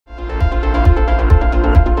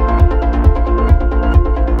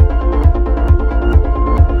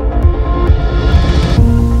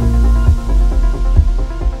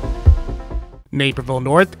Naperville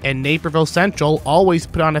North and Naperville Central always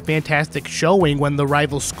put on a fantastic showing when the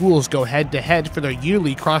rival schools go head-to-head for their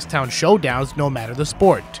yearly crosstown showdowns, no matter the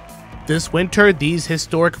sport. This winter, these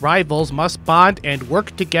historic rivals must bond and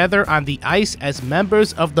work together on the ice as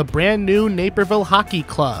members of the brand new Naperville Hockey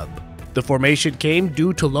Club. The formation came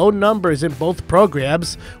due to low numbers in both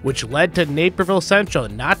programs, which led to Naperville Central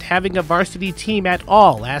not having a varsity team at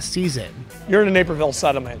all last season. You're in a Naperville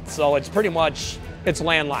settlement, so it's pretty much, it's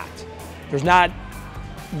landlocked. There's not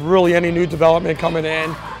really any new development coming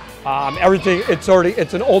in.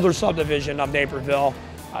 It's an older subdivision of Naperville.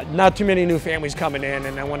 Not too many new families coming in,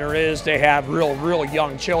 and then when there is, they have real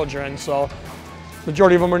young children, so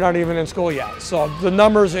majority of them are not even in school yet. So the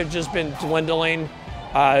numbers have just been dwindling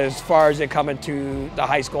as far as it coming to the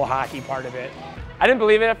high school hockey part of it. I didn't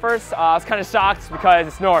believe it at first. I was kind of shocked because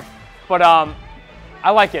it's north, but I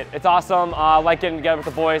like it. It's awesome. I like getting together with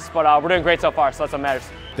the boys, but we're doing great so far, so that's what matters.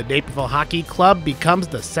 The Naperville Hockey Club becomes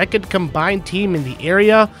the second combined team in the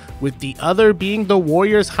area, with the other being the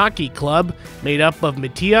Warriors Hockey Club, made up of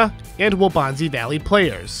Metea and Waubonsie Valley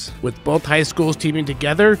players. With both high schools teaming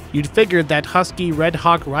together, you'd figure that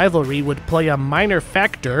Huskie-Redhawk rivalry would play a minor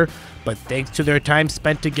factor, but thanks to their time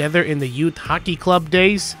spent together in the youth hockey club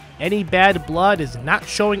days, any bad blood is not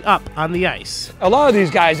showing up on the ice. A lot of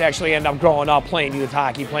these guys actually end up growing up playing youth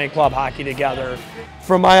hockey, playing club hockey together.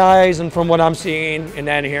 From my eyes and from what I'm seeing and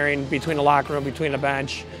then hearing between the locker room, between the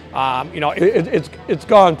bench, it's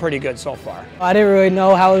gone pretty good so far. I didn't really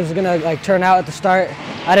know how it was gonna turn out at the start.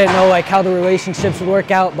 I didn't know how the relationships would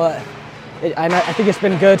work out, but I think it's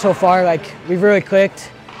been good so far. We've really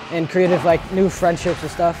clicked and created new friendships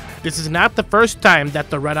and stuff. This is not the first time that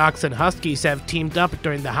the Redhawks and Huskies have teamed up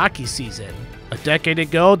during the hockey season. A decade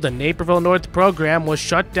ago, the Naperville North program was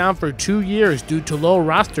shut down for 2 years due to low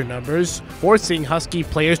roster numbers, forcing Husky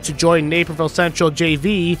players to join Naperville Central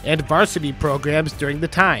JV and varsity programs during the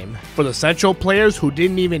time. For the Central players who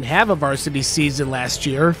didn't even have a varsity season last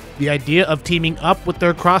year, the idea of teaming up with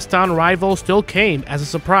their crosstown rival still came as a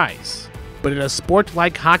surprise. But in a sport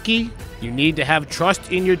like hockey, you need to have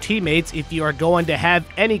trust in your teammates if you are going to have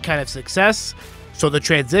any kind of success, so the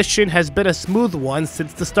transition has been a smooth one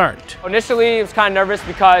since the start. Initially, I was kind of nervous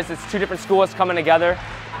because it's two different schools coming together,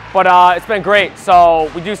 but it's been great.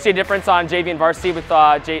 So we do see a difference on JV and varsity with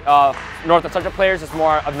North and Central players. It's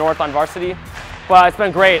more of North on varsity, but it's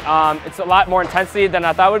been great. It's a lot more intensity than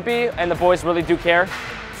I thought it would be, and the boys really do care.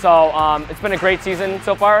 So it's been a great season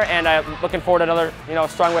so far, and I'm looking forward to another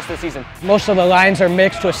strong rest of the season. Most of the lines are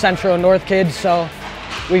mixed with Central and North kids, so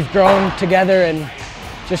we've grown together and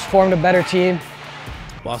just formed a better team.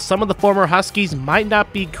 While some of the former Huskies might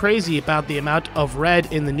not be crazy about the amount of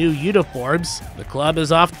red in the new uniforms, the club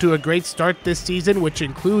is off to a great start this season, which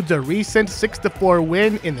includes a recent 6-4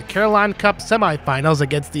 win in the Carolina Cup semifinals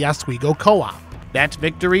against the Oswego Co-op. That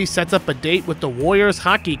victory sets up a date with the Warriors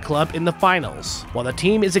Hockey Club in the finals. While the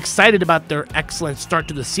team is excited about their excellent start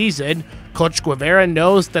to the season, Coach Guevara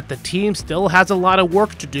knows that the team still has a lot of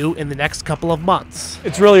work to do in the next couple of months.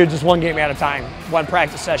 It's really just one game at a time, one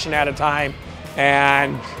practice session at a time,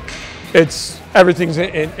 and everything's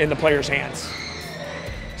in the players' hands.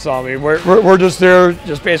 So I mean, we're just there,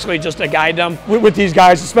 basically to guide them with these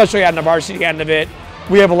guys, especially on the varsity end of it.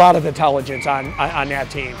 We have a lot of intelligence on that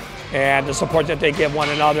team, and the support that they give one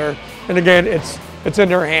another. And again, it's in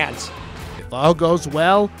their hands. If all goes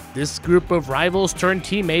well, this group of rivals turned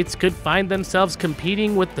teammates could find themselves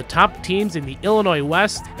competing with the top teams in the Illinois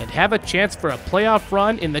West and have a chance for a playoff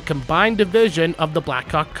run in the combined division of the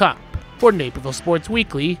Blackhawk Cup. For Naperville Sports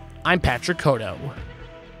Weekly, I'm Patrick Cotto.